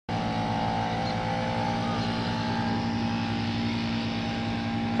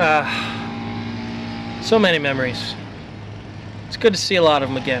So many memories. It's good to see a lot of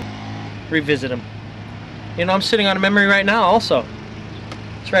them again. Revisit them. You know, I'm sitting on a memory right now also.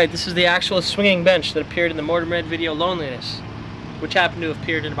 That's right, this is the actual swinging bench that appeared in the Mortimer Red video Loneliness, which happened to have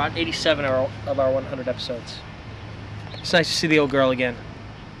appeared in about 87 of our 100 episodes. It's nice to see the old girl again.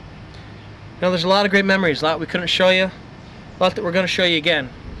 You know, there's a lot of great memories, a lot we couldn't show you, a lot that we're going to show you again.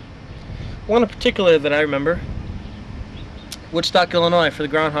 One in particular that I remember, Woodstock, Illinois for the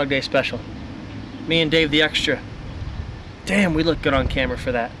Groundhog Day special. Me and Dave the Extra. Damn, we look good on camera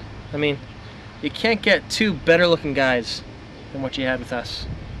for that. I mean, you can't get two better looking guys than what you had with us.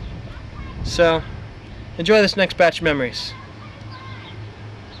 So, enjoy this next batch of memories.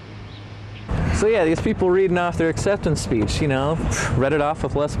 So yeah, these people reading off their acceptance speech, you know, read it off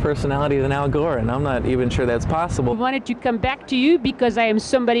with less personality than Al Gore, and I'm not even sure that's possible. I wanted to come back to you because I am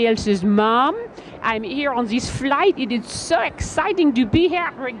somebody else's mom. I'm here on this flight. It is so exciting to be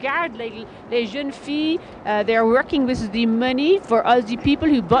here. Regarde les jeunes filles. They're working with the money for all the people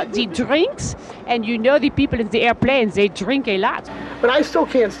who bought the drinks. And you know the people in the airplanes, they drink a lot. But I still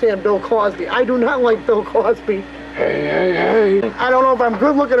can't stand Bill Cosby. I do not like Bill Cosby. Hey. I don't know if I'm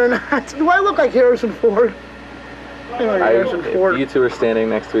good looking or not. Do I look like Harrison Ford? I look like Harrison Ford. If you two were standing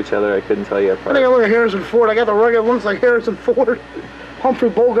next to each other, I couldn't tell you apart. I think I look like Harrison Ford. I got the rugged looks like Harrison Ford. Humphrey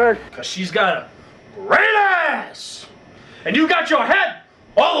Bogart. Because she's got a great ass. And you got your head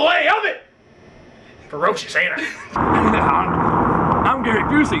all the way of it. Ferocious, ain't I? I'm Gary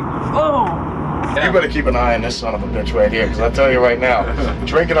Busey. Oh! Yeah. You better keep an eye on this son of a bitch right here, because I tell you right now,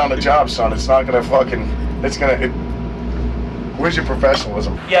 drinking on the job, son, it's not gonna fucking, where's your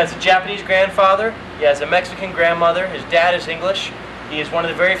professionalism? He has a Japanese grandfather, he has a Mexican grandmother, his dad is English, he is one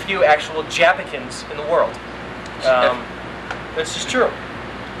of the very few actual Japicans in the world. This is true.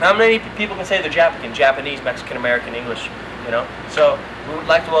 How many people can say they're Japican? Japanese, Mexican, American, English, you know? So we would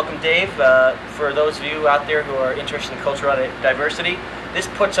like to welcome Dave. For those of you out there who are interested in cultural diversity, this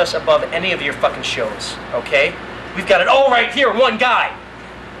puts us above any of your fucking shows, okay? We've got it all right here, one guy.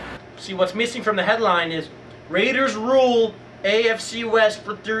 See, what's missing from the headline is Raiders rule AFC West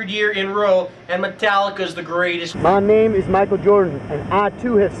for third year in a row, and Metallica's the greatest. My name is Michael Jordan, and I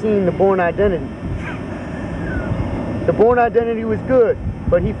too have seen The Bourne Identity. The Bourne Identity was good,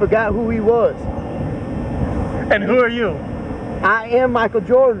 but he forgot who he was. And who are you? I am Michael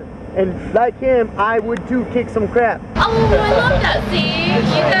Jordan, and like him, I would too kick some crap. Oh, I love that. See,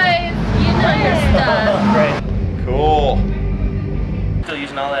 you guys, you know your stuff. Great. Cool. Still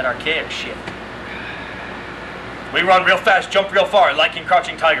using all that archaic shit. We run real fast, jump real far, like in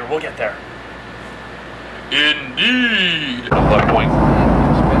Crouching Tiger. We'll get there. Indeed. Left wing.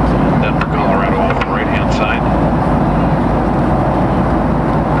 Denver, Colorado off the right-hand side.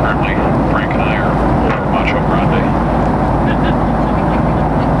 Currently, Frank and I are over Macho Grande.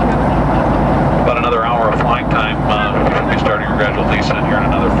 About another hour of flying time. We'll be starting our gradual descent here in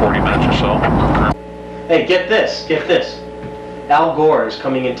another 40 minutes or so. Hey, get this, get this. Al Gore is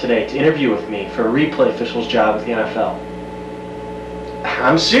coming in today to interview with me for a replay official's job with the NFL.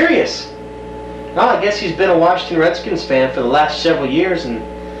 I'm serious. Well, I guess he's been a Washington Redskins fan for the last several years, and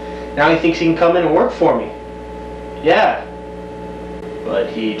now he thinks he can come in and work for me. Yeah. But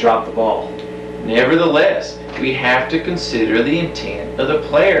he dropped the ball. Nevertheless, we have to consider the intent of the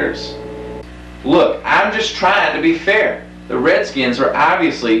players. Look, I'm just trying to be fair. The Redskins are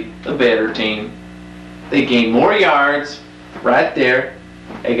obviously the better team. They gained more yards right there.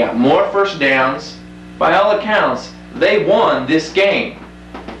 They got more first downs. By all accounts, they won this game.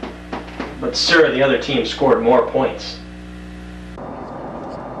 But sir, the other team scored more points.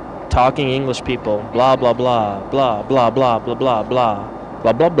 Talking English people, blah blah blah, blah blah blah blah blah blah,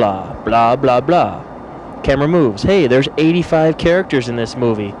 blah blah blah, blah blah blah. Camera moves. Hey, there's 85 characters in this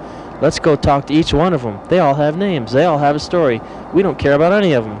movie. Let's go talk to each one of them. They all have names. They all have a story. We don't care about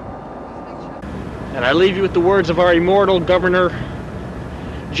any of them. And I leave you with the words of our immortal Governor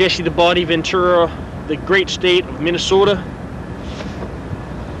Jesse the Body Ventura, the great state of Minnesota.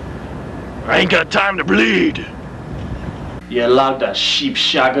 I ain't got time to bleed. You loud of sheep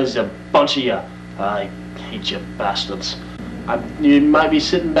shaggers, a bunch of you. I hate you bastards. You might be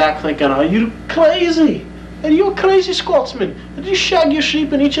sitting back thinking, are you crazy? Are you a crazy Scotsman? Did you shag your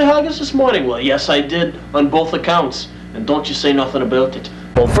sheep and eat your haggis this morning? Well, yes, I did, on both accounts. And don't you say nothing about it.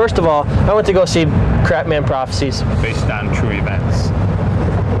 Well, first of all, I went to go see Crapman Prophecies. Based on true events.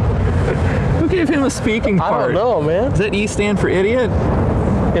 Who gave him a speaking part? I don't know, man. Does that E stand for idiot?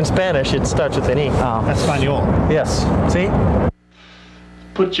 In Spanish, it starts with an E. Oh. Espanol. Yes. See?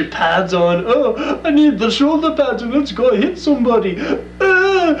 Put your pads on. Oh, I need the shoulder pads and let's go hit somebody.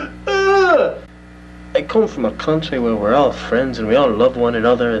 Hey, come from a country where we're all friends and we all love one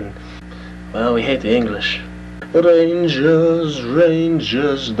another, and, well, we hate the English. Rangers,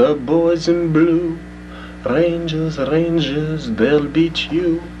 Rangers, the boys in blue. Rangers, Rangers, they'll beat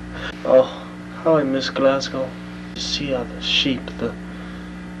you. Oh, how I miss Glasgow. You see all the sheep, the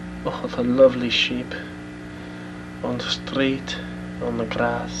lovely sheep on the street, on the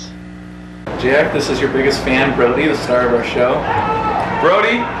grass. Jack, this is your biggest fan, Brodie, the star of our show.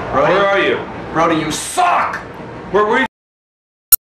 Brodie, where are you? Brodie, you suck! Where